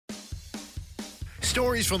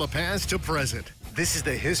Stories from the past to present. This is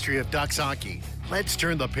the history of Ducks hockey. Let's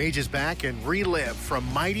turn the pages back and relive from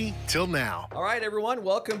mighty till now. All right, everyone,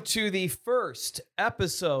 welcome to the first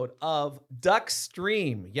episode of Ducks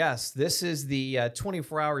Stream. Yes, this is the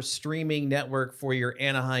 24-hour streaming network for your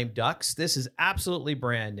Anaheim Ducks. This is absolutely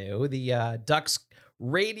brand new. The Ducks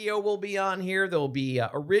radio will be on here. There'll be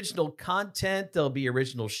original content. There'll be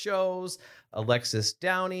original shows. Alexis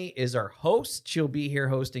Downey is our host. She'll be here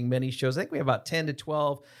hosting many shows. I think we have about 10 to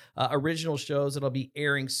 12 original shows that'll be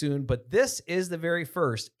airing soon, but this is the very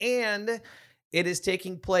first, and it is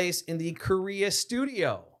taking place in the Kariya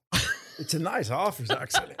studio. It's a nice office,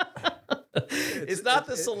 actually. It's not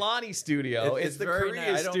the Selanne studio. It's the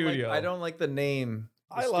Kariya studio. I don't like the name.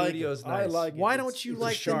 I like it. I like it. Why don't you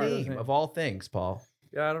like the name of all things, Paul?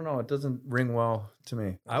 Yeah, I don't know. It doesn't ring well to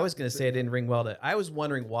me. I was going to say it didn't ring well. I was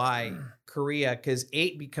wondering why Kariya, because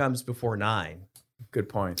 8 becomes before 9. Good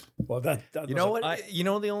point. Well, that you know what?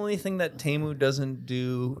 The only thing that Teemu doesn't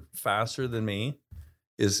do faster than me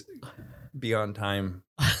is be on time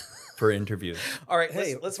for interviees. All right,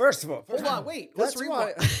 hey, let's first of all, hold on. Wait, let's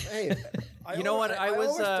rewind. Hey, you know what? I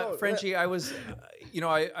was Frenchie. I was,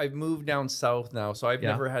 I've moved down south now, so I've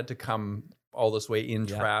never had to come all this way in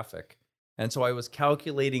traffic. And so I was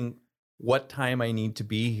calculating what time I need to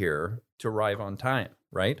be here to arrive on time,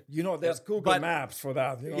 right? There's Google Maps for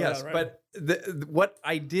that. Yes, that, right? but what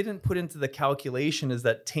I didn't put into the calculation is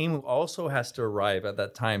that Teemu also has to arrive at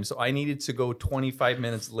that time. So I needed to go 25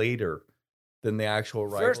 minutes later than the actual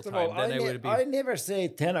arrival First of time. all, I never say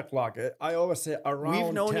 10 o'clock. I always say around 10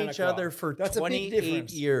 We've known each other for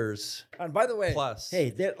 28 years. And by the way, plus.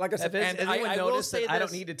 Hey, like I said, has anyone noticed that I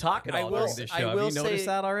don't need to talk at all during this show? Have you noticed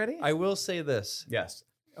that already? I will say this. Yes.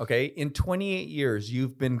 Okay, in 28 years,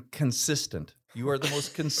 you've been consistent. You are the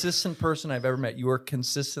most consistent person I've ever met. You are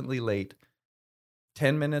consistently late.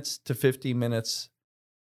 10 minutes to 15 minutes,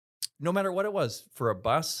 no matter what it was, for a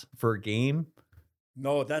bus, for a game.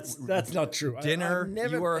 No, that's not true. Dinner,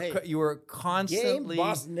 you were constantly. Game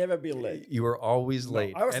must never be late. You were always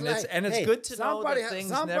late, it's good to know that things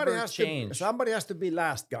never change. Somebody has to be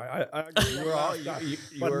last guy. I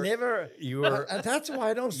agree. And that's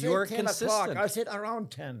why I don't say 10 o'clock. I said around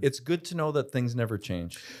 10. It's good to know that things never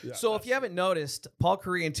change. Yeah, so if you haven't noticed, Paul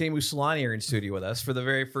Kariya and Teemu Selanne are in studio with us for the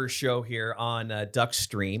very first show here on Duck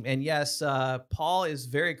Stream. And yes, Paul is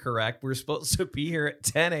very correct. We're supposed to be here at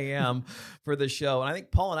 10 a.m. for the show. And I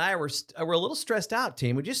think Paul and I were a little stressed out,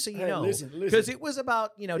 Teemu, just so you know. Because it was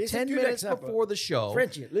about 10 minutes before the show.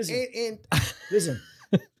 Frenchie, listen. Listen.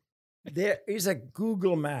 There is a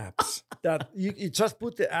Google Maps that you just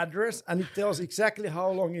put the address and it tells exactly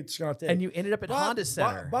how long it's going to take. And you ended up at Honda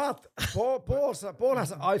Center. But Paul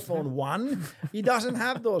has an iPhone 1. He doesn't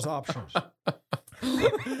have those options.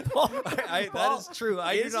 That is true.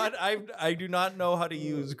 I do not know how to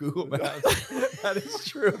use Google Maps. That is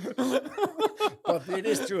true. But it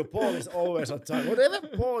is true. Paul is always on time. Whatever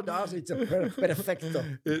Paul does, it's a perfecto.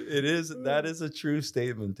 It is. That is a true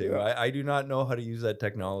statement, too. Yeah. I do not know how to use that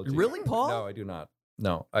technology. Really, Paul? No, I do not.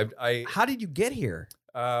 No. How did you get here?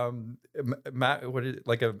 What is it,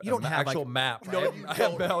 like a you don't have actual map? No, I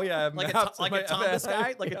have like maps a Thomas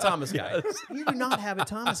guy, like a Thomas guy. Yes. You do not have a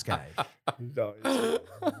Thomas guy. No,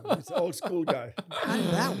 it's an old school guy. How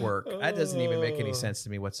did that work? That doesn't even make any sense to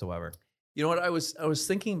me whatsoever. You know what? I was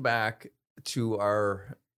thinking back to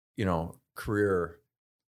our career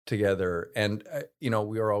together, and we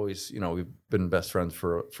were always we've been best friends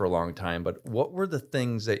for a long time. But what were the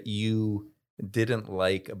things that you didn't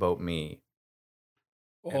like about me?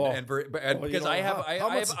 Because I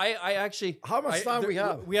actually how much time we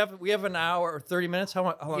have? We have an hour or 30 minutes. How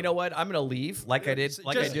long? You know what? I'm gonna leave like I did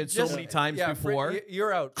so many times before.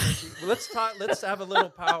 You're out. Let's talk. Let's have a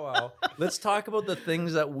little powwow. Let's talk about the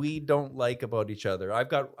things that we don't like about each other. I've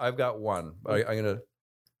got one.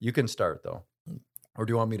 You can start though, or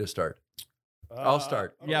do you want me to start? I'll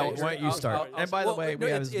start. Yeah, why don't you start? And by the way,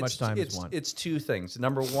 we have as much time as one. It's two things.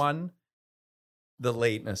 Number one, the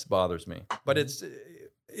lateness bothers me, but it's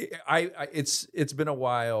been a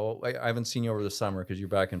while. I haven't seen you over the summer because you're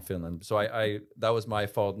back in Finland. So that was my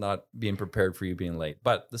fault not being prepared for you being late.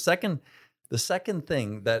 But the second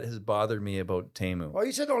thing that has bothered me about Teemu. Oh,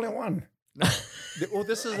 you said only one. No. Well,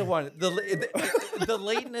 this is the one. The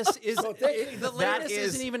lateness is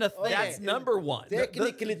isn't even a thing. That's number one.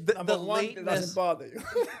 Technically, number one doesn't bother you.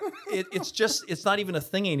 It's not even a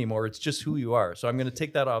thing anymore. It's just who you are. So I'm going to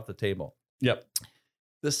take that off the table. Yep.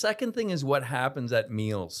 The second thing is what happens at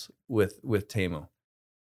meals with Teemu.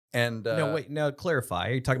 And no, clarify.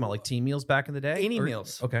 Are you talking about like team meals back in the day? Any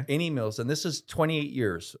meals. Okay. Any meals. And this is 28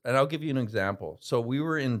 years. And I'll give you an example. So we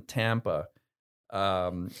were in Tampa.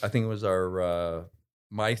 I think it was our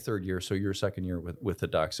my third year, so your second year with the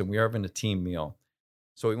Ducks, and we are having a team meal.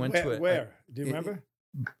 So we went to Where? Do you remember?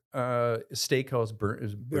 Steakhouse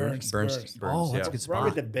Burns. Oh, that's a good spot.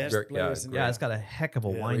 Probably the best place. Yeah, it's got a heck of a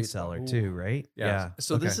wine cellar too, right? Yeah.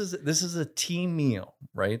 So this is a team meal,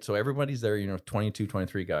 right? So everybody's there, 22,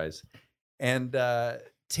 23 guys. And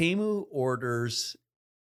Teemu orders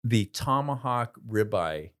the tomahawk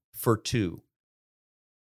ribeye for 2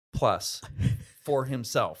 plus for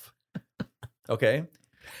himself. Okay.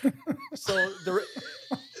 So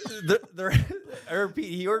I repeat,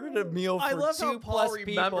 he ordered a meal for I love 2 how Paul plus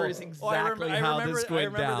remembers people. exactly how this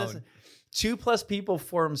went down. 2 plus people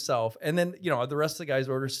for himself. And then, the rest of the guys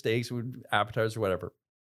order steaks, appetizers, or whatever.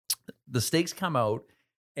 The steaks come out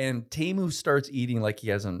and Teemu starts eating like he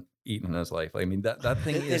hasn't eaten in his life. I mean, that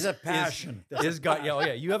thing is a passion. Is got,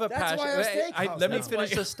 you have a That's passion. why Let me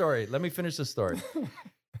finish the story.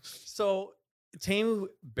 So Teemu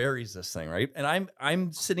buries this thing, right? And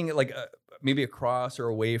I'm sitting at like maybe across or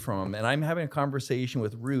away from him, and I'm having a conversation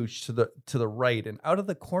with Rooch to the right, and out of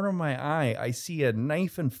the corner of my eye, I see a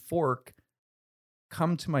knife and fork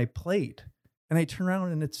come to my plate, and I turn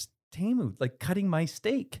around and it's Teemu like cutting my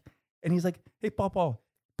steak, and he's like, "Hey,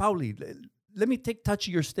 Pauli, let me take touch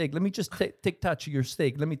of your steak. Let me just take touch of your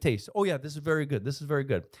steak. Let me taste. Oh yeah, this is very good. This is very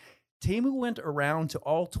good." Teemu went around to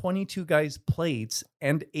all 22 guys' plates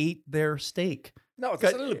and ate their steak. No, it's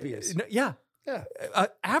a little piece. Yeah. Yeah.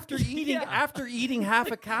 After eating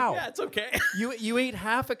half a cow. Yeah, it's okay. You ate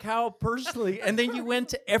half a cow personally, and then you went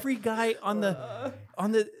to every guy on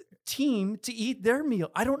the team to eat their meal.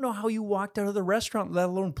 I don't know how you walked out of the restaurant, let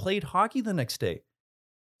alone played hockey the next day.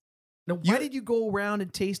 Now, why did you go around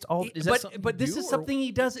and taste all? But this is something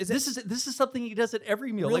he does. This is something he does at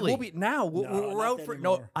every meal. Really? Like we're out for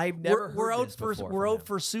I've never heard we're out this for before we're from out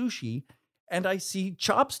for sushi, and I see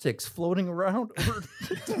chopsticks floating around over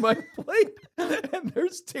to my plate, and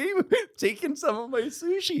there's Teemu taking some of my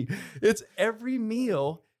sushi. It's every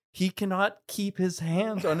meal. He cannot keep his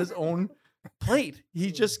hands on his own plate.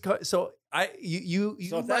 He just so.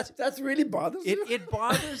 So that's really bothers you?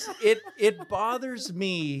 It bothers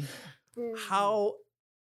me how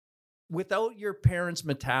without your parents'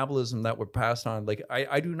 metabolism that would pass on, like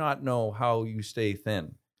I do not know how you stay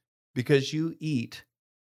thin because you eat.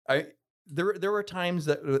 There were times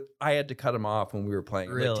that I had to cut him off when we were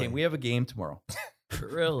playing. Really? Like, we have a game tomorrow.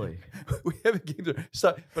 Really? We have a game tomorrow.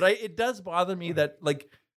 So, but it does bother me that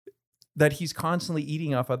he's constantly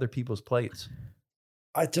eating off other people's plates.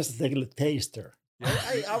 I just take a taster.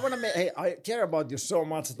 I want to make. Hey, I care about you so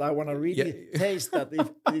much that I want to really taste that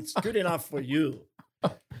if it's good enough for you.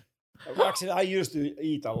 Actually, I used to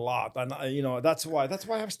eat a lot, and that's why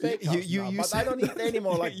I have steak. But I don't eat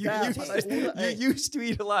anymore like that. You used to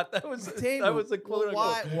eat a lot. That was a quote.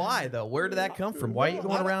 Why though? Where did that come from? Why are you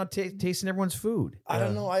going around tasting everyone's food? I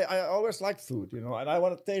don't know. I always like food, and I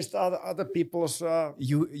want to taste other people's.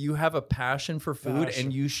 You have a passion for food,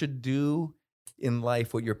 and you should do in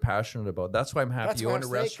life what you're passionate about. That's why I'm happy you own a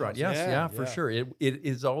restaurant. Yes, for sure. It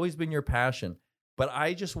has always been your passion. But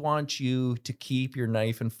I just want you to keep your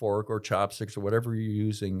knife and fork or chopsticks or whatever you're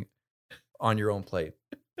using on your own plate.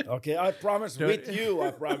 Okay, I promise with you,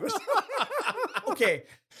 I promise. Okay,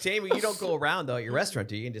 Teemu, you don't go around though at your restaurant,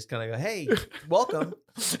 do you? And just kind of go, "Hey, welcome.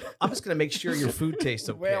 I'm just going to make sure your food tastes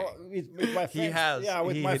okay." Well, with my friends,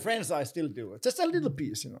 my friends, I still do it. Just a little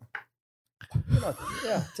piece,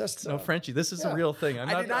 just Frenchie, this is a real thing.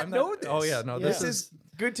 I did not know this. Oh yeah, no, this is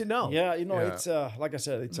good to know. Yeah, it's like I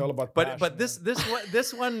said, it's all about. But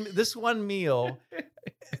this one meal,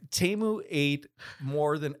 Teemu ate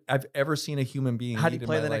more than I've ever seen a human being. How did he eat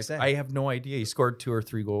play in my the next life. day? I have no idea. He scored 2 or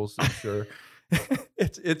 3 goals. I'm sure.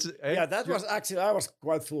 That was actually I was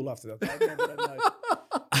quite full after that. I remember that night.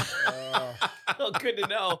 Oh, good to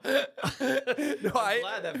know. I'm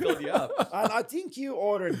glad that filled you up. And I think you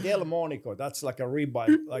ordered Delmonico. That's like a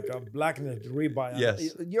ribeye, like a blackened ribeye.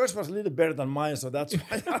 Yes. Yours was a little better than mine, so that's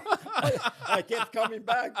why I kept coming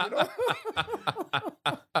back. Oh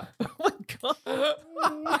my God.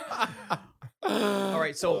 All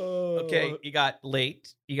right, so okay, you got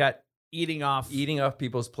late. You got eating off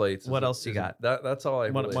people's plates. What else you got? That's all I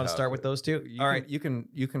want to start with those two. All right, you can.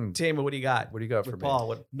 Teemu, what do you got? What do you got for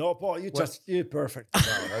Paul? me? No, Paul, you're perfect.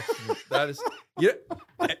 No, that is. Yeah,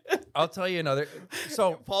 I'll tell you another.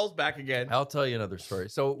 So Paul's back again. I'll tell you another story.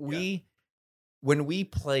 So when we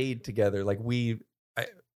played together, like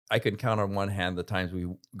I could count on one hand the times we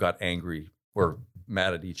got angry or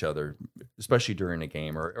mad at each other, especially during a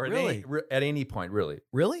game or really? at any point. Really,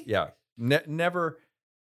 yeah. Never.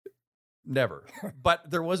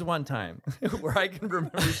 But there was one time where I can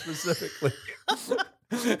remember specifically.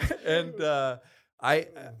 And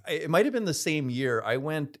it might have been the same year. I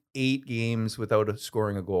went 8 games without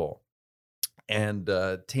scoring a goal, and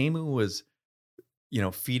Teemu was,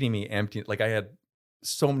 feeding me empty. Like I had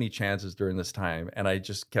so many chances during this time, and I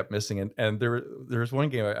just kept missing it. And there was one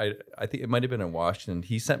game I think it might have been in Washington.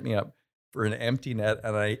 He sent me up for an empty net,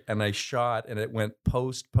 and I shot, and it went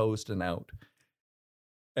post, and out.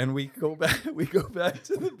 And we go back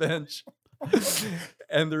to the bench,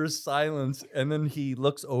 and there's silence. And then he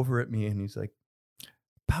looks over at me, and he's like,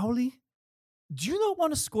 "Pauli, do you not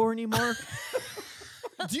want to score anymore?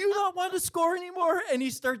 Do you not want to score anymore?" And he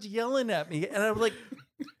starts yelling at me, and I'm like,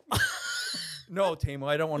 "No, Teemu,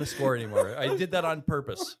 I don't want to score anymore. I did that on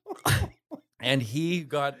purpose." And he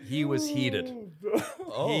was heated.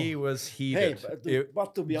 Oh. He was heated. Hey,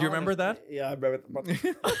 but to be do you remember that? Yeah, I remember. But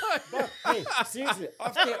hey, seriously,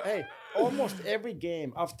 almost every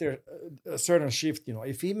game after a certain shift,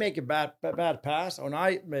 if he make a bad pass, and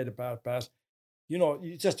I made a bad pass,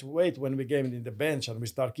 you just wait when we game it in the bench and we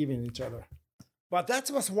start giving each other. But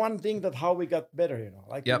that was one thing that how we got better,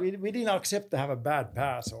 Like we didn't accept to have a bad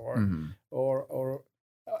pass or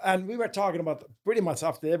and we were talking about pretty much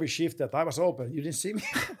after every shift that I was open. You didn't see me.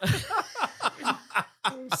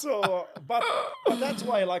 So, but that's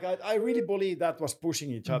why, I really believe that was pushing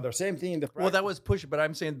each other. Same thing in the practice. Well, that was pushing, but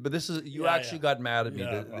I'm saying, but this is, you actually got mad at me.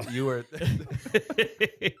 You were,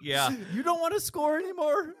 you don't want to score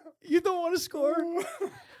anymore. You don't want to score.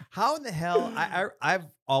 How in the hell? I've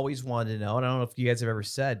always wanted to know, and I don't know if you guys have ever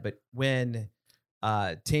said, but when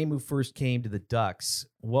Teemu first came to the Ducks,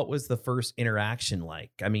 what was the first interaction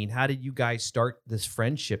like? I mean, how did you guys start this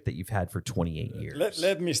friendship that you've had for 28 years?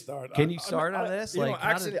 Let me start. Can you start on this?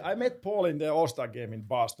 I met Paul in the All-Star game in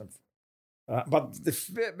Boston. But the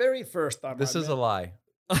very first time This is a lie.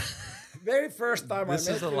 Very first time This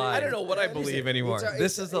I met is a lie. I don't know what I believe anymore.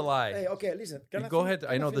 This is a lie. Hey, okay, listen. Go ahead.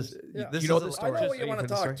 I know this. Yeah. This You know is the a- story. I know what you want to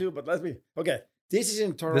talk to, but let me. Okay, this is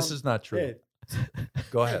in Toronto. This is not true. Hey,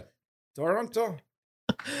 Go ahead. Toronto.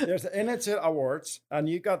 There's the NHL awards, and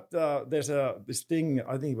you got there's this thing.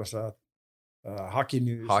 I think it was a hockey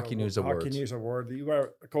news Awards. Hockey news award. You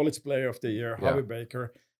were a college player of the year, Howie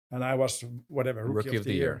Baker, and I was whatever rookie of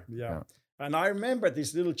the year. Yeah. And I remember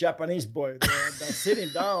this little Japanese boy that's sitting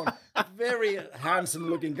down, very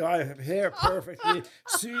handsome-looking guy, hair perfectly,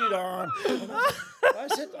 suit on. And I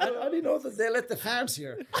said, I didn't know that they let the fans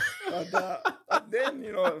here. And then,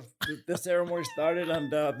 the ceremony started,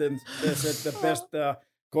 and then they said the best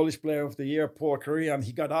college player of the year, Paul Kariya, and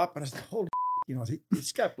he got up, and I said, holy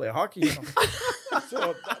this guy play hockey.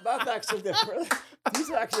 So that's actually this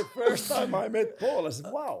is actually the first time I met Paul. I said,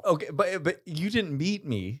 wow. Okay, but you didn't meet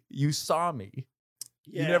me. You saw me.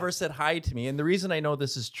 Yeah. You never said hi to me. And the reason I know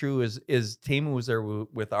this is true is Teemu was there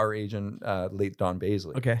with our agent, late Don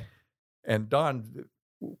Baisley. Okay. And Don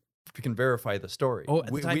can verify the story. Oh,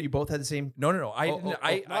 at the time you both had the same. No.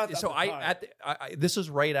 This is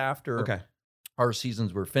right after our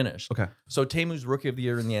seasons were finished. Okay. So Teemu's rookie of the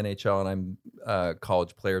year in the NHL, and I'm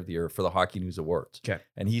college player of the year for the Hockey News Awards. Okay.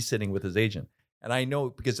 And he's sitting with his agent. And I know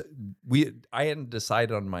because I hadn't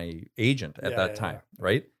decided on my agent at that time,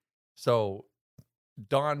 right? So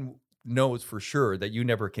Don knows for sure that you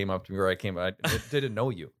never came up to me or I didn't know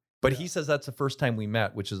you. But he says that's the first time we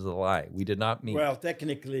met, which is a lie. We did not meet. Well,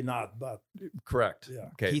 technically not, but correct. Yeah.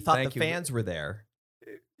 Okay. He thought the fans were there.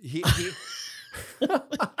 He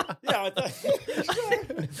yeah, but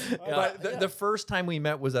the first time we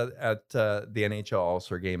met was at the NHL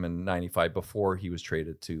All-Star game in '95 before he was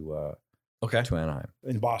traded to Anaheim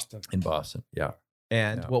in Boston. Yeah.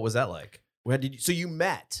 And what was that like? So you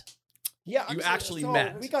met? Yeah, you actually so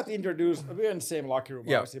met. We got introduced. We were in the same locker room,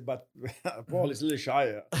 obviously, but Paul is a little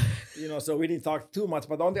shy, so we didn't talk too much.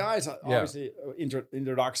 But on the ice, obviously,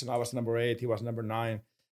 introduction, I was number 8, he was number 9.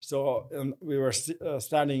 So we were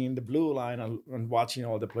standing in the blue line and watching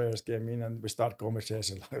all the players came in, and we start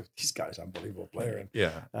conversation like, this guy's an unbelievable player.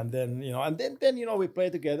 And then, we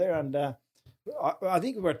played together, and I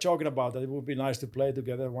think we were talking about that it would be nice to play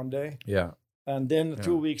together one day. Yeah. And then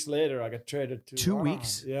 2 weeks later, I got traded to 2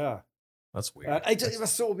 weeks? Yeah. That's weird. It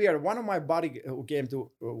was so weird. One of my buddy who came to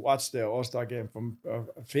watch the All-Star game from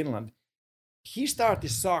Finland, he started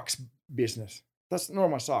socks business. That's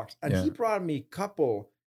normal socks. And he brought me a couple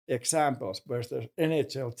examples where there's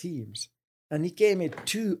NHL teams. And he gave me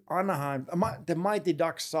 2 Anaheim, the Mighty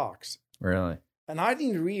Ducks socks. Really? And I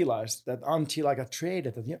didn't realize that until I got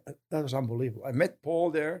traded. That was unbelievable. I met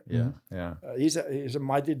Paul there. Yeah. He's a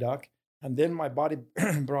Mighty Duck. And then my buddy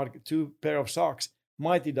brought 2 pair of socks.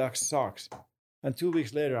 Mighty Ducks socks, and 2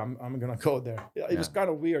 weeks later, I'm gonna go there. It was kind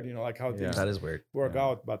of weird, like how things that is weird. work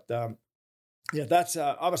out. But that's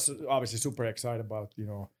I was obviously super excited about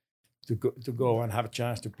to go and have a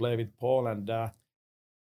chance to play with Paul. And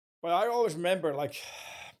but I always remember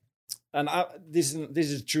this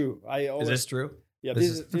is true. Is this true? Yeah,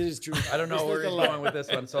 this is true. I don't know where he's going with this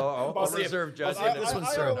one, so I'll reserve judging. This one's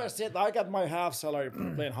I true. always said I got my half salary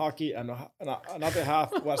playing hockey, and another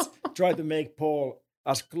half was try to make Paul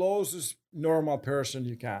as close as normal person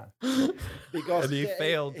you can. Because And he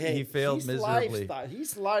failed. He failed his miserably.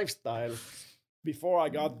 His lifestyle before I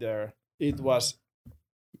got there, it was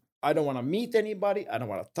I don't want to meet anybody. I don't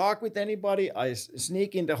want to talk with anybody. I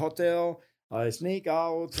sneak in the hotel. I sneak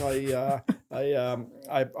out. I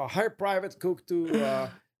hire private cook to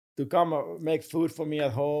come make food for me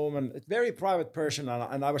at home, and it's very private person.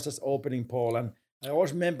 And I was just opening Paul, and I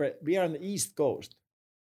always remember we are on the East Coast.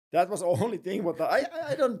 That was the only thing. What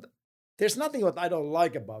I don't. There's nothing what I don't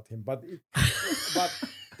like about him, but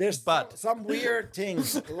there's some weird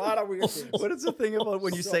things. A lot of weird things. What is the thing about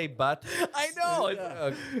when you say "but"? I know.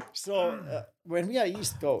 Yeah. So when we are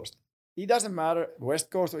East Coast, it doesn't matter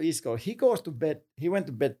West Coast or East Coast. He goes to bed. He went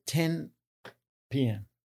to bed 10 p.m.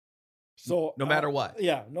 So No matter what.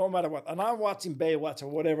 Yeah, no matter what. And I'm watching Baywatch or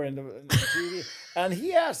whatever in the TV, and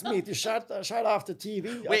he asked me to shut off the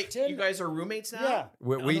TV. Wait, at 10. you guys are roommates now?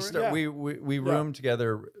 Yeah. We roomed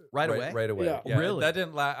together Right away? Right away. Yeah. Really? That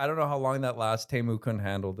didn't last. I don't know how long that lasts. Teemu couldn't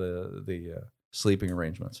handle the sleeping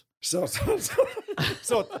arrangements. So 10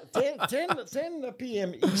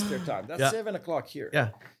 p.m. Eastern time. That's 7 o'clock here. Yeah.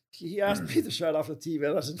 He asked me to shut off the TV,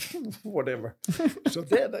 and I said, whatever. So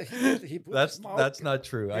then he put his mouth. That's not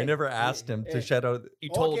true. I never asked him to shut out. You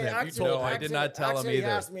told him. Actually, I did not tell him actually, either.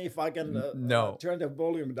 He asked me if I can turn the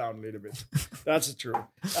volume down a little bit. That's true.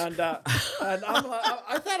 And I'm like,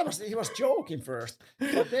 I thought he was joking first,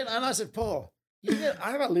 but then I said, Paul, even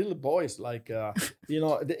I have a little boys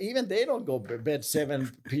even they don't go to bed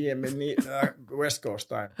 7 p.m. in the West Coast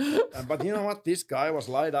time. But you know what? This guy was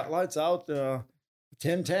lights out.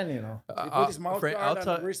 10-10, He put his mouth guard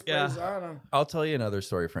and wristbands on. I'll tell you another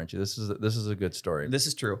story, Frenchie. This is a good story. This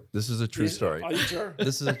is true. This is a true story. Are you sure?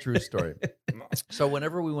 This is a true story. So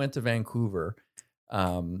whenever we went to Vancouver,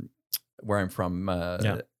 where I'm from,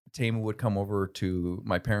 Teemu would come over to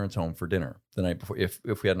my parents' home for dinner the night before, if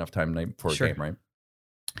we had enough time the night before a game, right?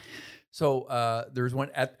 So there's one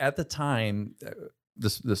at the time.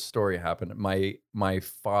 This story happened. My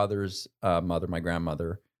father's mother, my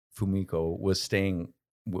grandmother Fumiko, was staying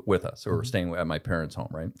with us, or staying at my parents' home,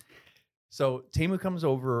 right? So Teemu comes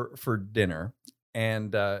over for dinner,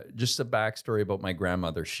 and just a backstory about my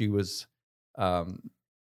grandmother. She was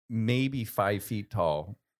maybe 5 feet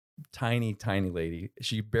tall, tiny lady.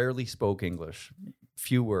 She barely spoke English,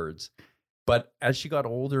 few words. But as she got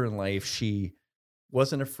older in life, she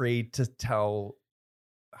wasn't afraid to tell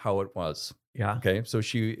how it was. Yeah. Okay. So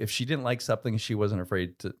if she didn't like something, she wasn't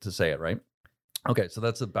afraid to say it, right? Okay, so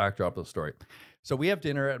that's the backdrop of the story. So we have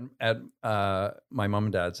dinner at my mom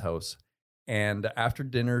and dad's house, and after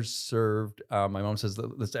dinner's served, my mom says,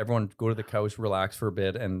 "Let's everyone go to the couch, relax for a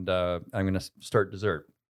bit, and I'm going to start dessert."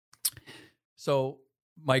 So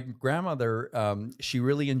my grandmother, she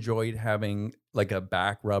really enjoyed having like a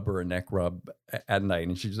back rub or a neck rub at night,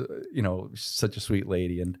 and she's such a sweet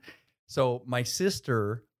lady. And so my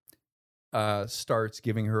sister starts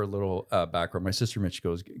giving her a little back rub. My sister Mitch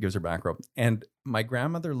gives her back rub, and my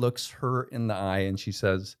grandmother looks her in the eye and she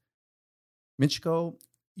says, "Michiko,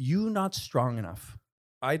 you not strong enough.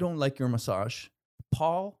 I don't like your massage.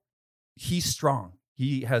 Paul, he's strong.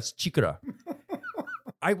 He has chikara.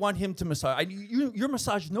 I want him to massage. Your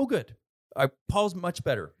massage is no good. Paul's much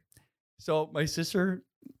better." So my sister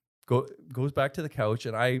goes back to the couch,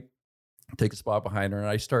 and I take a spot behind her, and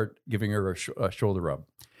I start giving her a shoulder rub.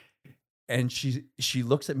 And she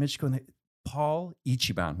looks at Michiko and Paul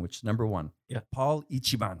Ichiban, which is number one. Yeah. Paul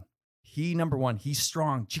Ichiban. He number one. He's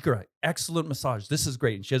strong. Chikara. Excellent massage. This is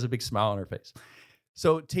great. And she has a big smile on her face.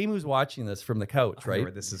 So Teemu's watching this from the couch, right? I know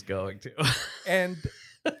where this is going to. And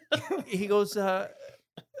he goes,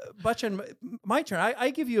 Bachan, my turn.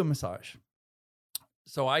 I give you a massage.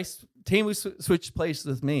 So Teemu switched places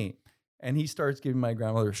with me, and he starts giving my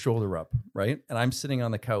grandmother a shoulder rub, right? And I'm sitting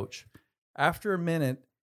on the couch. After a minute,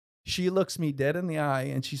 she looks me dead in the eye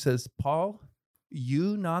and she says, "Paul,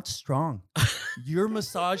 you not strong. Your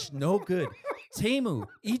massage no good. Teemu,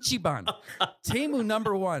 Ichiban. Teemu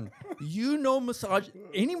number one. You no massage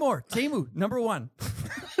anymore. Teemu number one."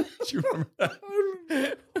 Do you remember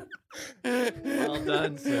that? Well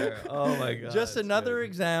done, sir. Oh my God. Just another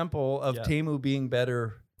example of Teemu being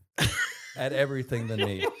better at everything than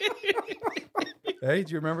me. Hey,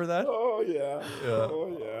 do you remember that? Oh yeah.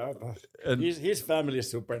 Oh yeah. And his family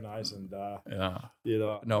is super nice, and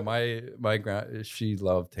No, my grand, she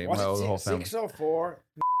loved Teemu. Was The it whole family. 604?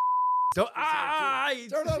 So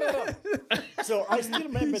No. So I still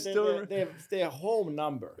remember their home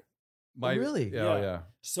number. Really? Yeah.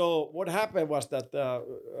 So what happened was that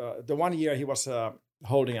the one year he was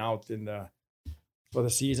holding out for the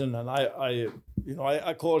season, and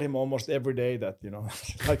I called him almost every day that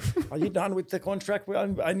like, are you done with the contract?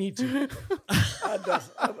 Well, I need to.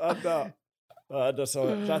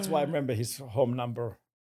 So that's why I remember his home number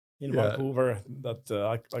in Vancouver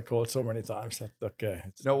that I called so many times. That okay.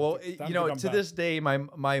 No, well, to this day,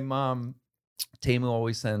 my mom, Teemu,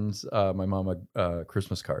 always sends my mom a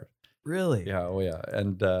Christmas card. Really? Yeah. Oh, yeah.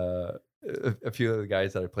 And a few of the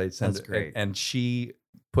guys that I played sent That's it, great. and she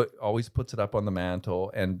always puts it up on the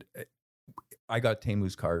mantle. And I got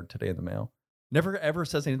Teemu's card today in the mail. Never ever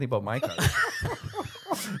says anything about my card.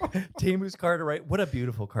 Teemu's card, right? What a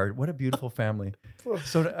beautiful card. What a beautiful family.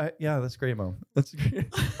 So yeah, that's great, Mom. That's great.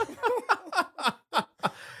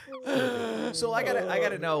 So I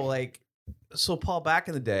gotta know, like, so Paul, back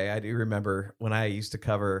in the day, I do remember when I used to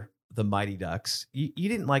cover the Mighty Ducks, you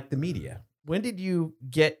didn't like the media. When did you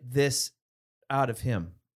get this out of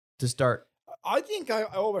him to start? I think I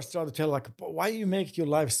always try to tell, like, why you make your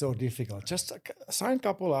life so difficult? Just sign a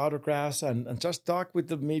couple of autographs and just talk with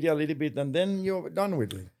the media a little bit, and then you're done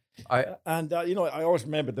with it. I always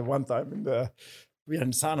remember the one time we were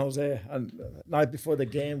in San Jose, and night before the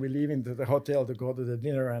game, we leave into the hotel to go to the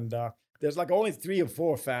dinner, and there's like only 3 or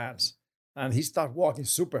 4 fans, and he started walking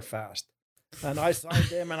super fast. And I signed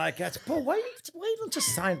them, and I catch, Paul, why don't you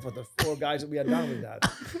sign for the 4 guys? We are done with that.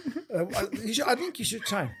 I think you should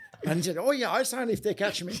sign. And he said, oh, yeah, I sign if they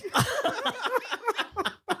catch me.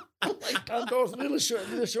 And those little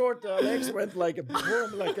short legs went like a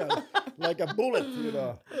boom, like a bullet,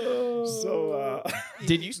 So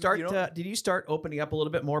did you start? Did you start opening up a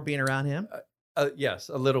little bit more, being around him? Yes,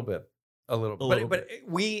 a little bit. But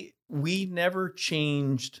we never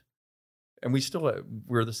changed, and we still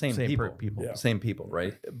we're the same people. Yeah. Same people,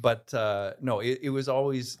 right? But no, it was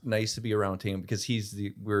always nice to be around Teemu because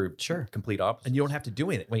we're complete opposites. And you don't have to do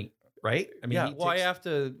anything. Wait, right? I mean, I have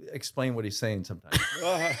to explain what he's saying sometimes.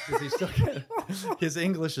 He's still his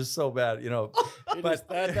English is so bad, But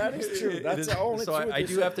that is true. That's the only so truth. I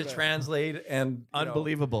do have to translate, and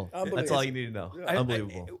unbelievable. That's all you need to know. Yeah.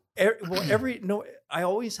 Unbelievable. I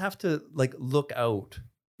always have to like look out.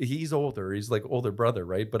 He's older. He's like older brother,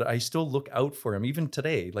 right? But I still look out for him. Even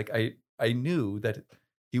today, like I knew that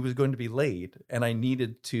he was going to be late, and I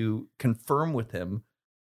needed to confirm with him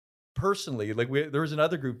personally. Like there was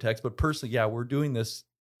another group text, but personally, yeah, we're doing this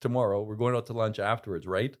tomorrow. We're going out to lunch afterwards,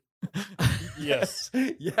 right? Yes.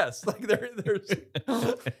 Yes. Like there's.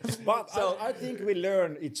 But so, I think we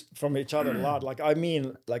learn from each other a lot. Like I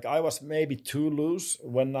mean, like I was maybe too loose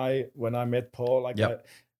when I met Paul. Like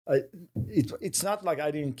it's not like I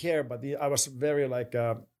didn't care, but I was very like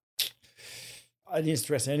I didn't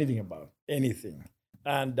stress anything about anything,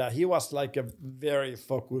 and he was like a very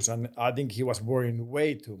focused, and I think he was worrying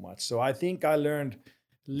way too much. So I think I learned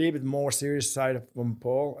a little bit more serious side from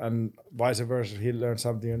Paul, and vice versa. He learned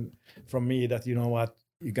something from me that you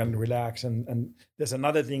can relax, and there's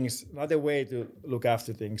another way to look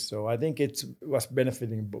after things. So I think it was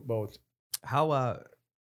benefiting both. How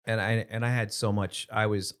and I had so much. I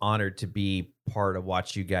was honored to be part of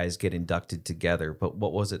watch you guys get inducted together. But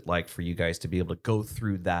what was it like for you guys to be able to go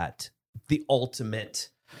through that, the ultimate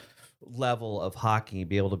level of hockey,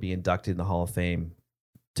 be able to be inducted in the Hall of Fame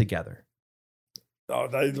together? Oh,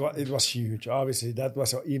 it was huge. Obviously, that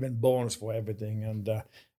was even bonus for everything, and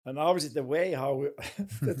obviously the way how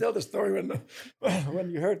to tell the story when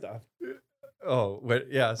you heard that. Oh,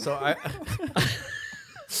 yeah. So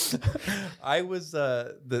I was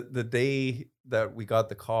the day that we got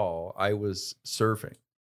the call, I was surfing,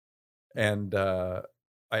 and I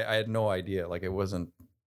had no idea. Like it wasn't,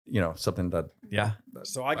 something that. Yeah.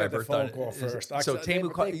 So I got the phone call first. So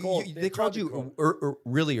Teemu they called you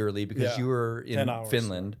really early because you were in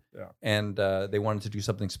Finland, and they wanted to do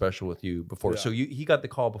something special with you before. Yeah. So he got the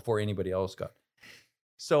call before anybody else got.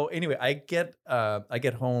 So anyway, I get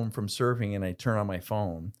home from surfing and I turn on my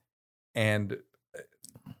phone, and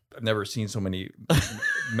I've never seen so many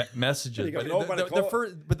messages.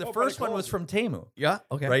 But the first one was from Teemu. Yeah.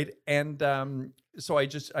 Okay. Right. And so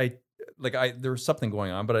there was something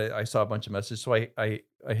going on, but I saw a bunch of messages. So I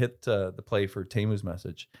hit the play for Teemu's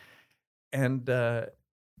message, and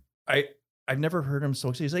I've never heard him so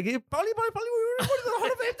excited. He's like, hey, Polly, we're going to the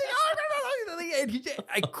Hall of Fame thing. And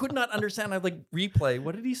I could not understand. I replay.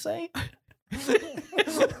 What did he say?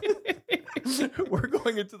 We're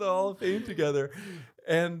going into the Hall of Fame together,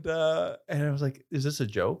 and I was like, is this a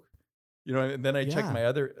joke? And then I checked my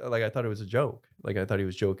other. I thought it was a joke. I thought he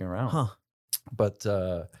was joking around. Huh. But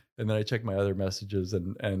And then I checked my other messages,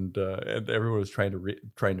 and everyone was trying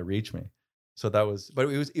to reach me. So that was, but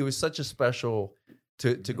it was such a special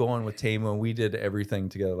to go on with Teemu, and we did everything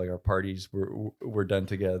together. Like our parties were done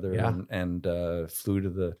together, and flew to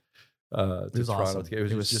the to Toronto. Awesome.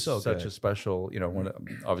 It was just so such good. a special, one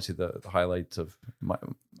obviously the highlights of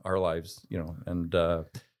our lives, and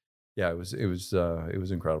it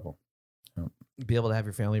was incredible. Be able to have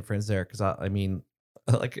your family and friends there, because I mean,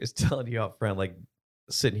 like I was telling you up front, like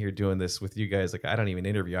sitting here doing this with you guys, like I don't even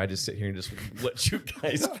interview. I just sit here and just let you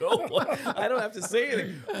guys go. I don't have to say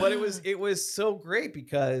anything. But it was so great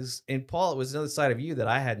because, and Paul, it was another side of you that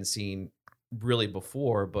I hadn't seen really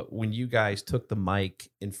before. But when you guys took the mic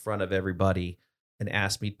in front of everybody and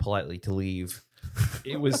asked me politely to leave,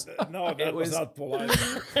 it was that was not polite.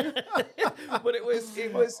 but it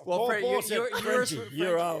was well, Fred,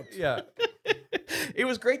 you're out. Yeah. It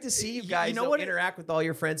was great to see you guys interact with all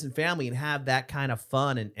your friends and family and have that kind of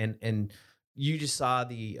fun, and you just saw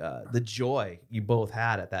the joy you both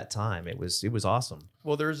had at that time. It was awesome.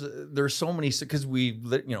 Well, there's so many, because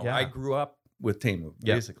I grew up with Teemu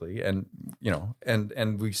basically, and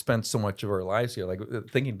and we spent so much of our lives here. Like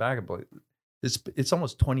thinking back about it, it's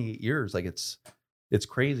almost 28 years. Like it's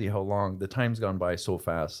crazy how long the time's gone by so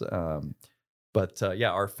fast. But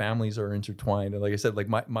our families are intertwined, and like I said, like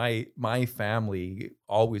my family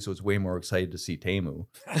always was way more excited to see Teemu.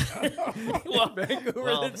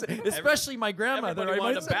 Vancouver, especially my grandmother. I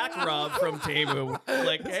wanted a back rub from Teemu.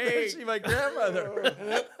 Like, hey, especially my grandmother.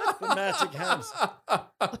 The magic hands.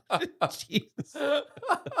 Jesus.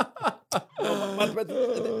 But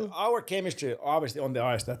our chemistry, obviously on the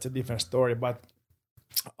ice, that's a different story. But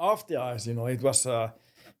off the ice, it was.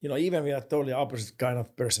 Even we had totally opposite kind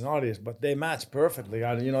of personalities, but they match perfectly.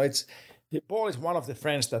 And, Paul is one of the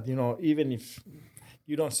friends that, even if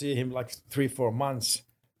you don't see him like 3-4 months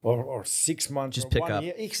or 6 months, just or pick 1 up.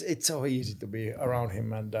 year, it's so easy to be around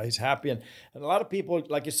him, and he's happy. And a lot of people,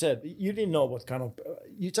 like you said, you didn't know what kind of,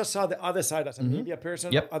 you just saw the other side as a media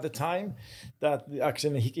person at the time, that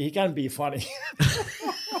actually he can be funny.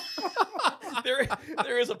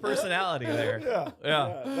 There is a personality there.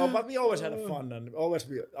 Yeah. No, but we always had fun, and always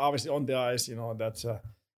be obviously on the ice. That's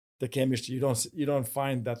the chemistry. You don't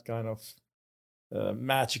find that kind of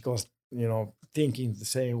magical, thinking the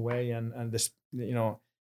same way, and this,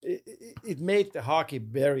 it made the hockey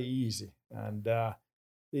very easy. And I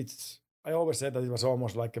always said that it was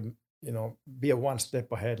almost like be a one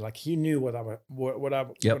step ahead. Like he knew what I was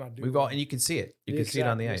gonna do. And you can see it. You can see it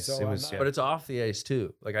on the ice. So, but it's off the ice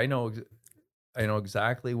too. Like I know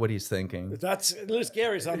exactly what he's thinking. That's a little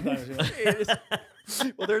scary sometimes.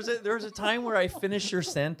 Well, there's a time where I finished your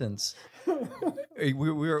sentence.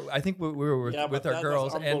 I think we were with our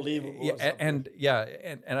girls, and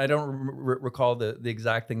I don't recall the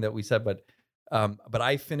exact thing that we said, but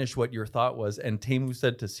I finished what your thought was, and Teemu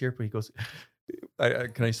said to Sirpa, he goes,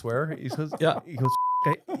 "Can I swear?" He says, "Yeah." He goes,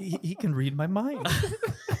 "He can read my mind."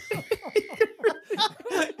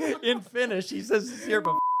 In Finnish, he says,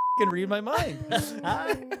 "Sirpa can read my mind."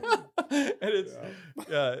 And it's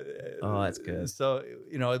oh, that's good. So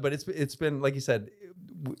but it's been, like you said,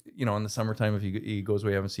 in the summertime, if he goes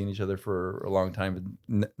away, haven't seen each other for a long time,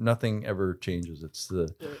 but nothing ever changes. It's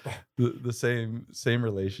the same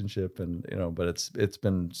relationship, and but it's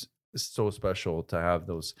been so special to have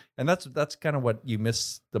those, and that's kind of what you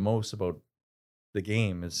miss the most about the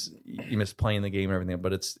game, is you miss playing the game and everything,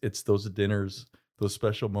 but it's those dinners, those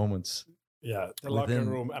special moments. Yeah, the locker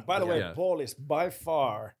room. And by the way, Paul is by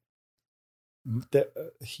far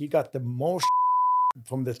he got the most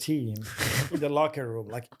from the team in the locker room.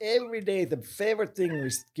 Like every day, the favorite thing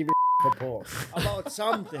is giving for Paul about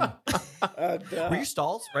something. Were you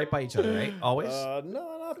stalls right by each other, right? Always?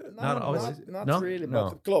 No, not always. Not really,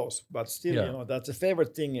 but close. But still, that's a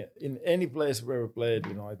favorite thing in any place where we played.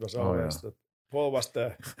 It was always that Paul was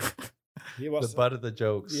the butt of the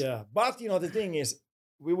jokes. Yeah, but the thing is,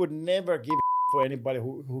 we would never give for anybody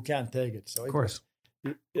who can't take it. So of course,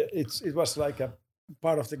 it was like a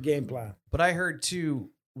part of the game plan. But I heard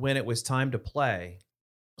too, when it was time to play,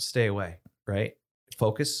 stay away, right?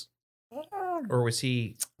 Focus. Or was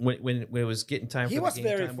he when it was getting time? He for was the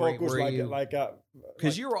game very time, focused,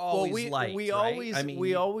 because you were always we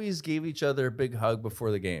always gave each other a big hug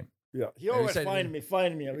before the game. Yeah, he always find me. And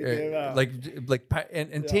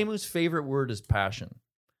Teemu's favorite word is passion.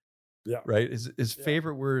 Yeah, right. His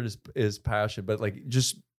favorite word is passion, but like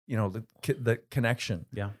just the connection.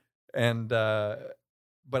 Yeah, and but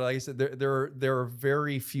like I said, there are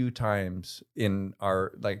very few times in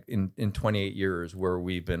our in 28 years where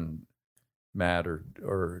we've been mad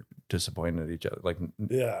or disappointed at each other. Like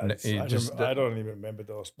I don't even remember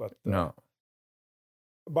those, but no.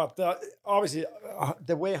 but obviously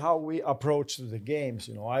the way how we approach the games,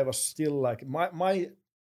 I was still like my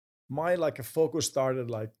like a focus started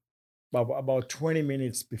like about 20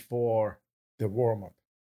 minutes before the warm up,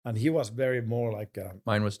 and he was very more like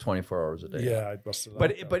Mine was 24 hours a day. yeah, it was.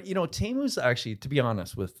 But Teemu's actually, to be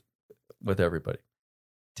honest with everybody,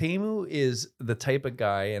 Teemu is the type of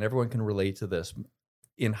guy, and everyone can relate to this,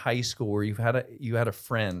 in high school where you had a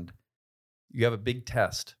friend, you have a big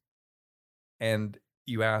test, and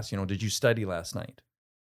you ask, did you study last night?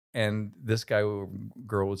 And this guy or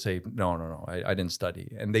girl would say, no, I didn't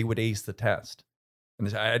study, and they would ace the test, and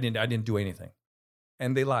they say, I didn't do anything,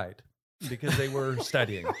 and they lied because they were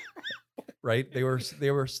studying, right? They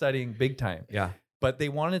were studying big time, Yeah. but they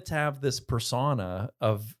wanted to have this persona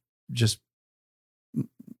of just,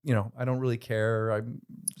 I don't really care.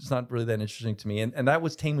 It's not really that interesting to me. And that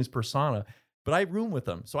was Teemu's persona, but I roomed with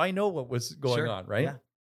him, so I know what was going on, right? Yeah.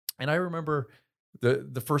 And I remember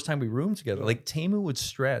the first time we roomed together, like Teemu would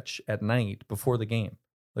stretch at night before the game,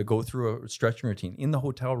 like go through a stretching routine in the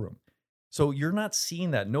hotel room. So you're not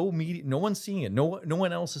seeing that. No media, no one's seeing it. No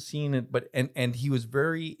one else is seeing it. But and he was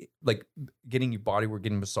very like getting your body work,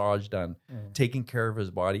 getting massage done, taking care of his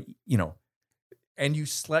body, And you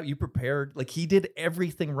slept, you prepared, like he did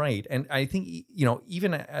everything right. And I think,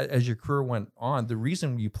 even as your career went on, the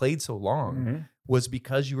reason you played so long was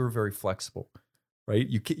because you were very flexible, right?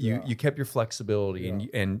 You kept your flexibility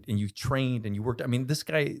and you trained and you worked. I mean, this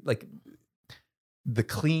guy, like the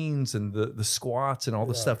cleans and the squats and all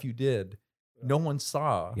the stuff you did, no one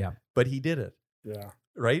saw, but he did it. Yeah.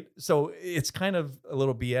 Right. So it's kind of a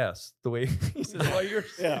little BS the way he says, well, you're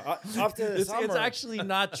after the summer. It's actually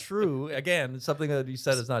not true. Again, something that you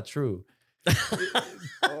said is not true.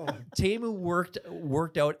 Teemu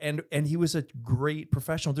worked out and he was a great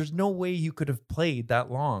professional. There's no way you could have played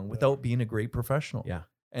that long without being a great professional. Yeah.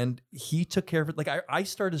 And he took care of it. Like I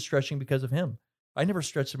started stretching because of him. I never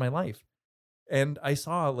stretched in my life. And I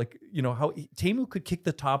saw how Teemu could kick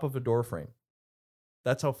the top of a door frame.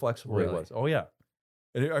 That's how flexible he was. Oh yeah.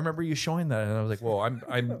 And I remember you showing that, and I was like, "Well,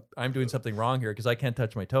 I'm doing something wrong here because I can't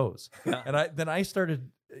touch my toes." Yeah. And I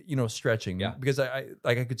started, stretching because I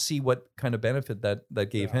could see what kind of benefit that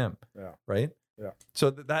gave him. Yeah. Right. Yeah. So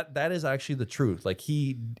that is actually the truth. Like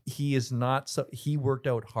he is not. He worked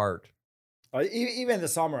out hard. Even in the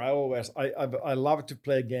summer, I love to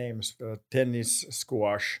play games, tennis,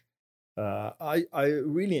 squash. I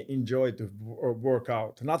really enjoy to work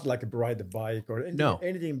out, not like ride a bike or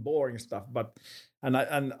anything boring stuff, but. And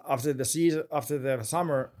after the season, after the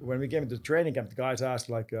summer, when we came to training camp, the guys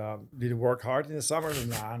asked like, "Did you work hard in the summer?"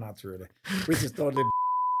 Nah, not really. Which is totally.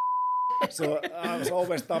 So I was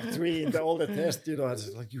always top 3 in all the tests. I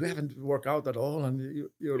was like, "You haven't worked out at all, and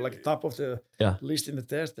you're like top of the list in the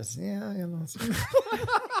test." I said,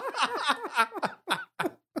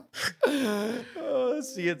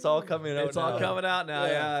 See, it's all coming out. It's all coming out now.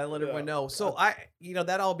 I let everyone know. So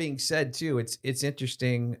that all being said too, it's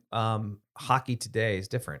interesting. Hockey today is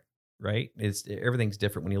different, right? Everything's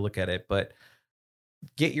different when you look at it. But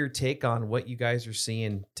get your take on what you guys are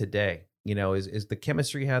seeing today. Is the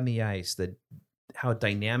chemistry on the ice, how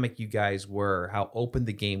dynamic you guys were, how open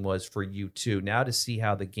the game was for you two. Now to see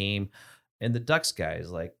how the game and the Ducks guys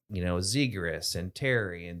like Zegras and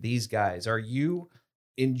Terry and these guys, are you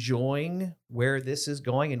enjoying where this is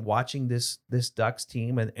going and watching this Ducks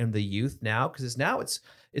team and the youth now? Because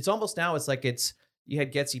it's almost like you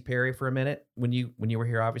had Getzy Perry for a minute when you were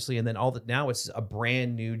here, obviously, and then now it's a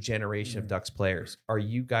brand new generation of Ducks players. Are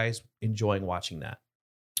you guys enjoying watching that?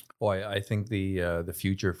 Well, I think the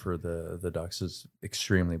future for the Ducks is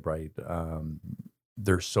extremely bright.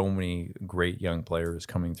 There's so many great young players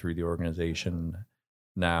coming through the organization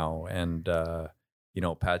now, and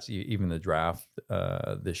Pat's even the draft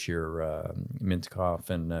this year,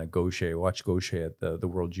 Mintkov and Gaucher. Watch Gaucher at the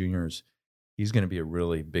World Juniors. He's going to be a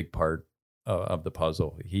really big part of the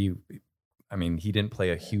puzzle. He didn't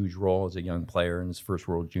play a huge role as a young player in his first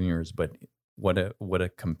World Juniors, but what a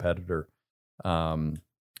competitor.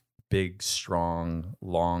 Big, strong,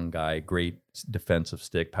 long guy, great defensive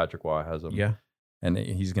stick. Patrick Waugh has him. Yeah. And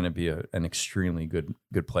he's going to be an extremely good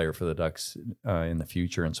player for the Ducks in the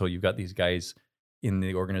future. And so you've got these guys in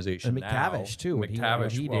the organization and McTavish too.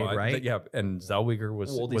 McTavish, he did, right? Yeah, and Zellweger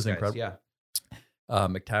was incredible. Guys,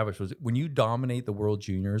 McTavish was. When you dominate the World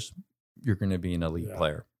Juniors, you're going to be an elite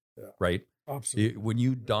player, right? Absolutely. When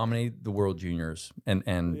you dominate the World Juniors, and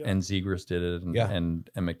Zegras did it, and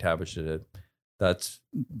McTavish did it,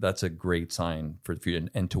 that's a great sign for the future.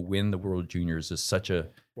 And to win the World Juniors is such a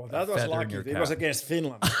that was lucky. It was against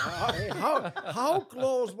Finland. how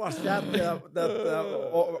close was that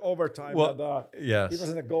overtime? Well, yes, it was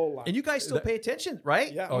in the goal line. And you guys still pay attention,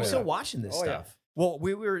 right? Yeah. You're still watching this stuff. Yeah. Well,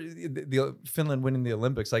 we were the Finland winning the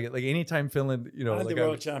Olympics. Like anytime Finland, and like the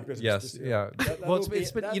world champions. Yes, yeah. Well,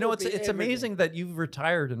 it's been it's amazing that you've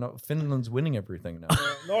retired and Finland's winning everything now.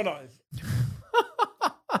 No.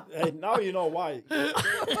 Hey, now you know why.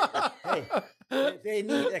 Hey, they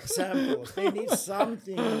need examples. They need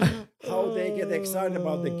something how they get excited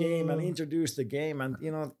about the game and introduce the game, and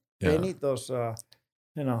they need those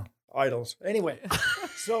idols. Anyway,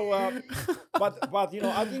 so but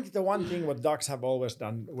I think the one thing what Ducks have always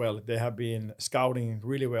done well, they have been scouting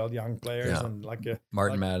really well young players and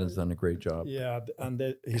Martin Madden's done a great job. Yeah,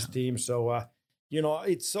 and his team. So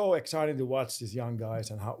it's so exciting to watch these young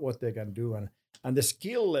guys and what they can do and the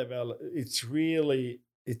skill level.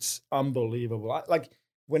 It's unbelievable. Like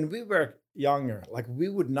when we were younger, like we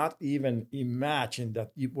would not even imagine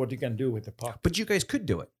that what you can do with the puck. But you guys could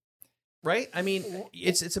do it. Right? I mean,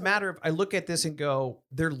 it's a matter of, I look at this and go,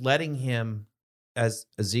 they're letting him, as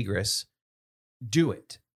a Zegras, do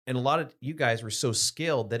it. And a lot of you guys were so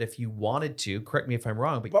skilled that if you wanted to, correct me if I'm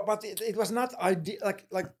wrong, but it was not ideal.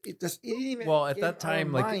 Like it didn't even. Well, at that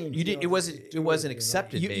time, you did. It wasn't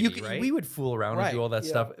accepted. Right? We would fool around and do all that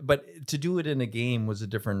stuff, but to do it in a game was a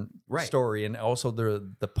different story, and also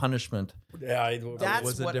the punishment. Yeah,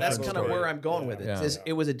 that's kind of where I'm going with it. Yeah.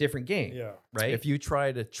 It was a different game. Yeah, right. If you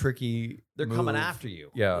tried a tricky, they're coming after you.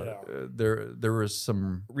 Yeah, there was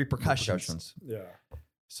some repercussions. Yeah.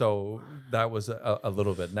 So that was a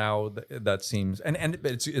little bit. Now that seems and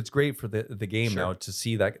it's great for the game now to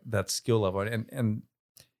see that skill level and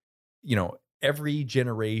every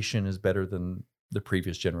generation is better than the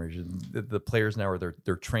previous generation. The players now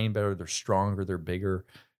they're trained better, they're stronger, they're bigger.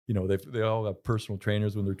 They all have personal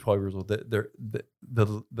trainers when they're 12 years old.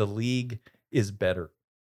 The league is better,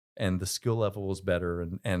 and the skill level is better,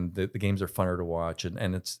 and the games are funner to watch,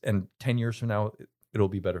 and 10 years from now it'll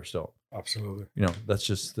be better still. Absolutely. That's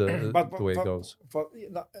just the way it goes.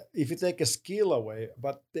 If you take a skill away,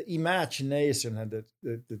 but the imagination and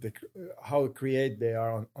the how creative they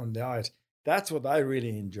are on the ice, that's what I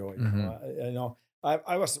really enjoy. Mm-hmm.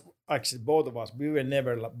 I was actually, both of us, we were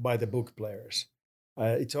never by the book players.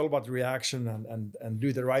 It's all about reaction and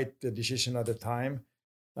do the right decision at the time,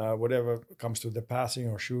 whatever comes to the passing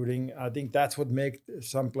or shooting. I think that's what makes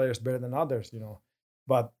some players better than others,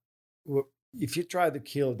 But if you try to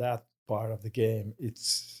kill that part of the game,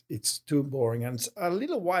 it's too boring. And a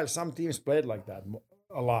little while, some teams played like that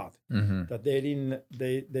a lot. Mm-hmm. That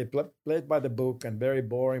they played by the book and very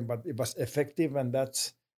boring, but it was effective, and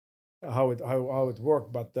that's how it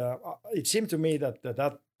worked. But it seemed to me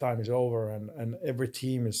that time is over, and every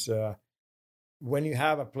team is when you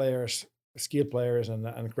have skilled players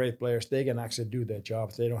and great players, they can actually do their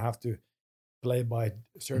jobs. They don't have to play by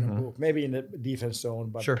certain book, maybe in the defense zone,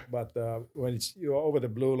 but but when you're over the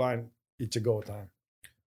blue line, it's a go time.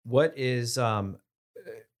 What is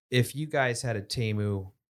if you guys had a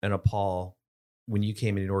Teemu and a Paul when you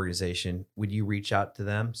came in an organization, would you reach out to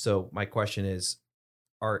them? So my question is,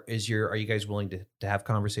 are you guys willing to have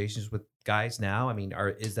conversations with guys now? I mean,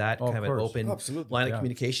 is that kind of an open line of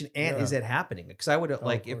communication, and is it happening? Because I would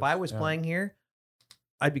if I was playing here,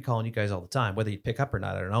 I'd be calling you guys all the time, whether you'd pick up or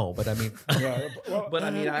not. I don't know, but I mean,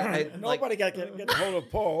 I nobody can get a hold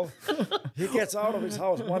of Paul. He gets out of his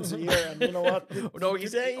house once a year, and you know what? No, are you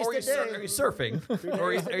surfing, or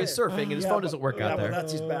are you surfing, and his phone doesn't work out there. But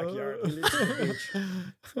that's his backyard. He lives on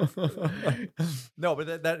the beach. No, but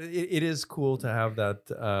it is cool to have that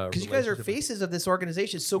because you guys are faces of this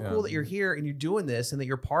organization. It's so cool that you're here and you're doing this, and that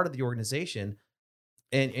you're part of the organization.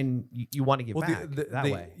 And you want to give back that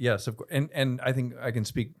way. Yes, of course. And I think I can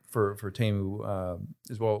speak for Teemu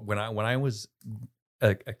as well. When I was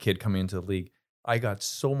a kid coming into the league, I got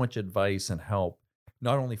so much advice and help,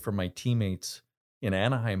 not only from my teammates in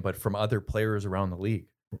Anaheim, but from other players around the league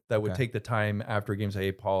that would take the time after a game and say,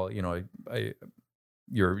 "Hey, Paul,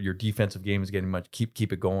 your defensive game is getting much.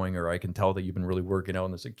 Keep it going," or I can tell that you've been really working out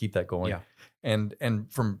on this. Keep that going. Yeah.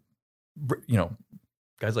 And from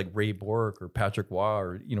guys like Ray Bork or Patrick Waugh,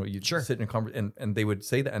 or you'd sit in a conversation and they would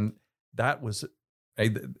say that, and that was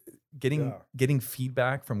getting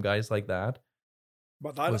feedback from guys like that.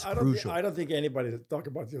 But I don't think anybody talk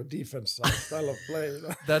about your defense style of play.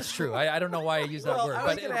 That's true. I don't know why I use that word. I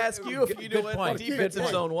was going to ask you if you knew what defensive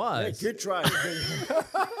zone was. Yeah, good try.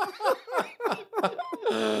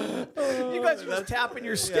 You guys were just tapping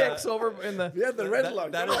your sticks over in the red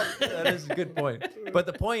line. That is a good point. But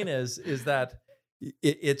the point is that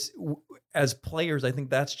it's as players, I think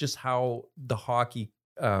that's just how the hockey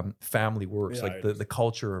family works. Yeah, like the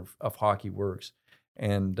culture of hockey works.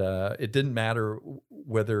 And it didn't matter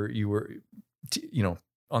whether you were,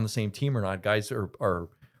 on the same team or not. Guys are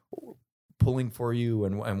pulling for you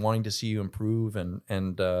and wanting to see you improve, and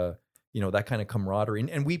that kind of camaraderie.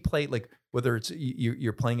 And we play, like, whether it's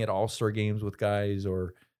you're playing at All-Star games with guys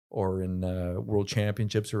or in World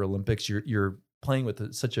Championships or Olympics, you're playing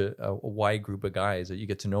with such a wide group of guys that you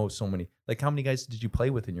get to know so many. Like, how many guys did you play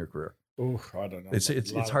with in your career? Oh, I don't know.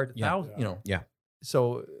 It's hard. Yeah. Now,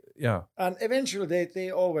 So yeah, and eventually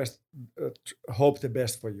they always hope the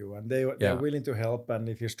best for you, and they're willing to help. And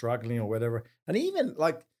if you're struggling or whatever, and even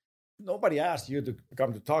like nobody asked you to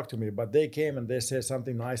come to talk to me, but they came and they said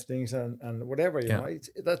something nice things and whatever. You know,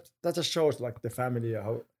 that just shows like the family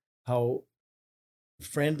how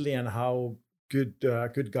friendly and how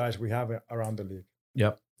good guys we have around the league.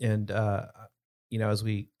 Yep. And as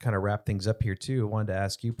we kind of wrap things up here too, I wanted to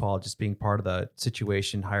ask you, Paul, just being part of the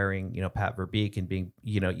situation, hiring, Pat Verbeek and being,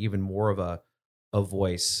 even more of a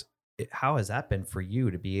voice. How has that been for you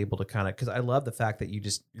to be able to kind of, because I love the fact that you're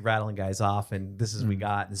rattling guys off and this is what we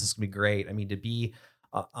got, this is gonna be great. I mean, to be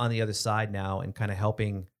on the other side now and kind of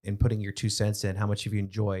helping and putting your 2 cents in, how much have you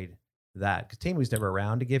enjoyed that? Because Teemu's never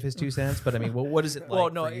around to give his 2 cents, but I mean, what is it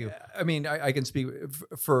like for you? I mean, I can speak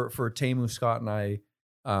for Teemu, Scott, and I.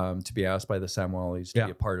 To be asked by the Samuelis to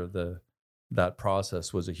be a part of that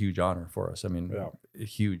process was a huge honor for us. I mean,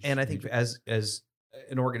 huge. And I think as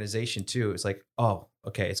an organization too, it's like, oh,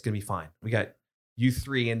 okay, it's gonna be fine. We got you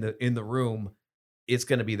three in the room. It's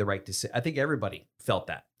gonna be the right decision. I think everybody felt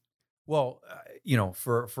that. Well,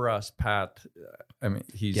 for us, Pat. I mean,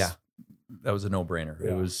 that was a no-brainer.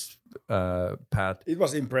 Yeah. It was Pat. It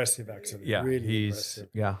was impressive, actually. Yeah, really impressive.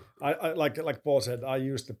 Yeah. I like Paul said, I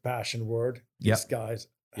used the passion word. These guys,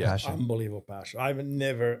 unbelievable passion. I've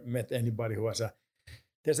never met anybody who has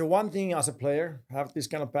there's one thing as a player, have this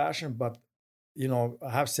kind of passion, but I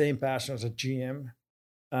have same passion as a GM,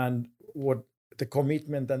 and what the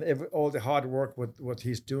commitment and all the hard work, what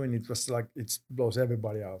he's doing, it was like, it blows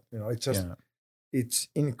everybody out. It's just, it's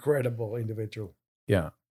incredible individual.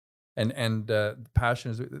 Yeah. And the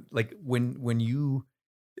passion is like when you,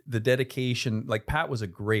 the dedication, like Pat was a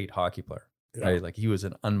great hockey player, right? Like he was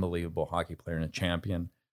an unbelievable hockey player and a champion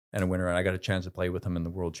and a winner. And I got a chance to play with him in the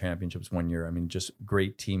World Championships one year. I mean, just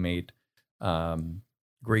great teammate,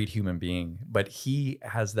 great human being. But he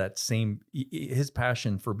has that same, his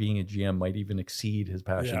passion for being a GM might even exceed his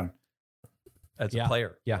passion as a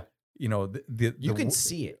player. Yeah. You can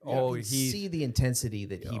see it. Oh, you can see the intensity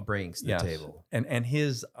that he brings to the table, and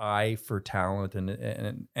his eye for talent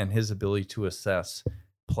and his ability to assess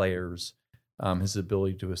players, his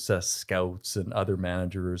ability to assess scouts and other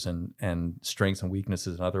managers and strengths and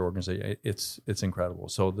weaknesses in other organizations. It's incredible.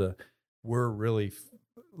 So we're really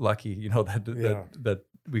lucky, that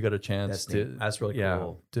we got a chance to. That's really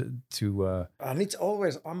cool. To and it's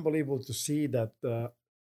always unbelievable to see that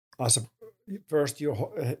as a first year,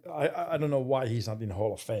 I don't know why he's not in the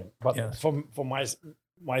Hall of Fame, but from my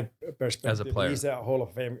perspective, as a player, he's a Hall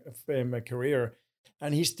of Fame career,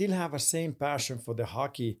 and he still have the same passion for the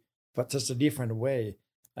hockey, but just a different way.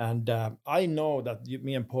 And I know that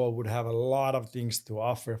me and Paul would have a lot of things to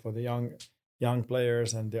offer for the young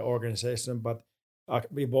players and the organization, but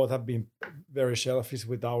we both have been very selfish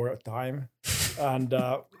with our time. And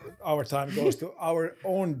our time goes to our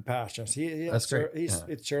own passions. It's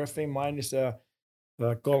surfing. Mine is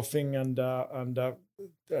golfing and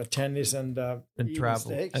tennis and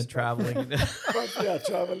traveling. traveling.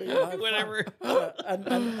 Whatever.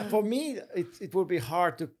 And for me, it would be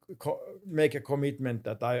hard to make a commitment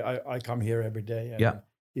that I come here every day. And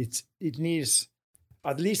it needs,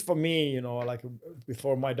 at least for me, like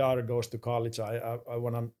before my daughter goes to college, I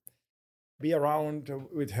want to be around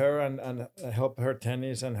with her and help her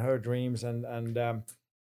tennis and her dreams and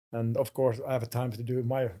of course I have time to do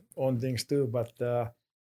my own things too. But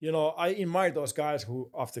I admire those guys who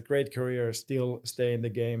after great careers still stay in the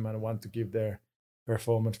game and want to give their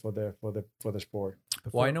performance for the sport.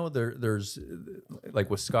 Well, I know there's like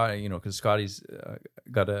with Scotty, because Scotty's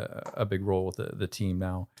got a big role with the team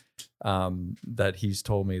now. That he's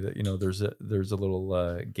told me that there's a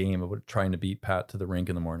little game about trying to beat Pat to the rink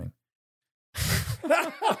in the morning.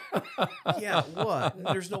 Yeah, what?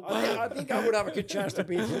 There's no way. I think I would have a good chance to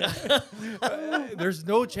beat him. There's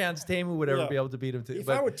no chance Teemu would ever be able to beat him. If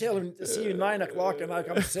I would tell him to see you 9:00 and I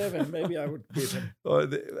come 7, maybe I would beat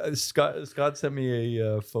him. Scott sent me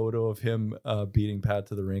a photo of him beating Pat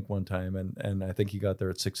to the rink one time, and I think he got there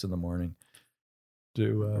at 6 a.m.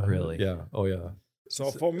 Really? Yeah. Oh yeah.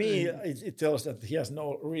 So for me, it tells that he has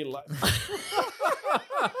no real life.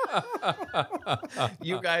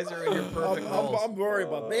 You guys are in your perfect roles. I'm worried,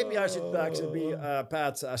 but maybe I should actually be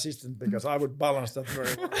Pat's assistant because I would balance that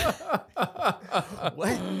very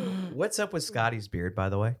well. What's up with Scotty's beard, by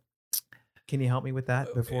the way? Can you help me with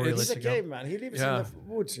that before we He's let a you go? caveman. He lives in the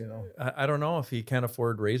woods, you know. I don't know if he can't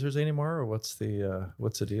afford razors anymore, or what's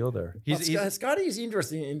the deal there? Scotty is an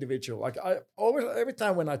interesting individual. Like every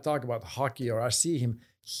time when I talk about hockey or I see him,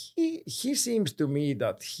 he seems to me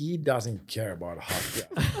that he doesn't care about hockey.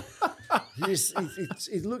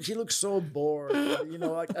 He looks so bored, you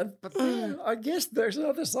know. Like, but I guess there's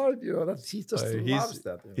another side, you know, that he just loves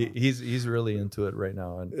that. You know? He's really into it right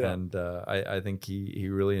now, and I think he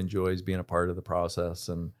really enjoys being a part of the process.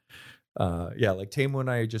 And like Teemu and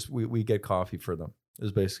I we get coffee for them.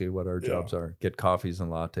 Is basically what our jobs are: get coffees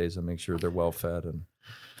and lattes and make sure they're well fed.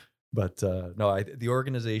 But the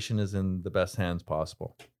organization is in the best hands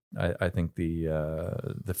possible. I think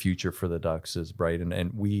the future for the Ducks is bright,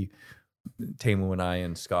 and we. Teemu and I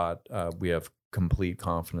and Scott, we have complete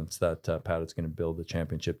confidence that Pat is going to build the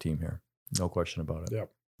championship team here. No question about it.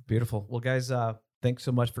 Yep. Beautiful. Well, guys, thanks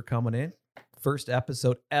so much for coming in. First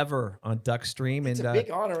episode ever on Duckstream. It's a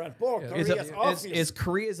big honor, and Paul, Kariya's office. Is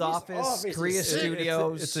Kariya's office, Kariya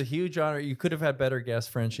Studios. It's a huge honor. You could have had better guests,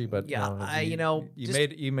 Frenchie, but you could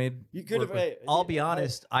have. I'll be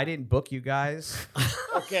honest, I didn't book you guys.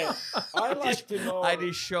 Okay, I like to know. I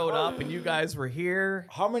just showed up, and you guys were here.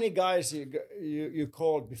 How many guys you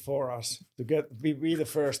called before us to be the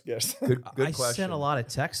first guest? Good I question. sent a lot of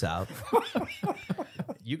texts out.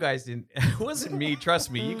 You guys didn't. It wasn't me.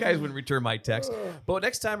 Trust me. You guys wouldn't return my text. But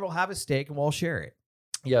next time we'll have a steak and we'll share it.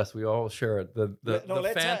 Yes, we all share it. The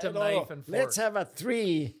phantom knife and fork. Let's have a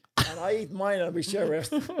 3, and I eat mine and we share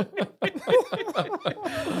rest. All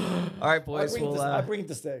right, boys. I bring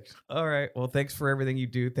the steaks. All right. Well, thanks for everything you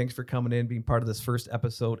do. Thanks for coming in, being part of this first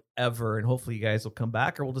episode ever. And hopefully you guys will come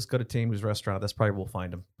back, or we'll just go to Teemu's restaurant. That's probably where we'll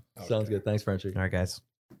find him. Okay. Sounds good. Thanks, Frenchie. All right, guys.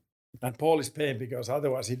 And Paul is paying because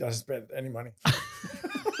otherwise he doesn't spend any money.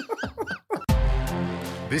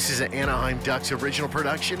 This is an Anaheim Ducks original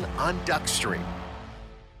production on Duckstream.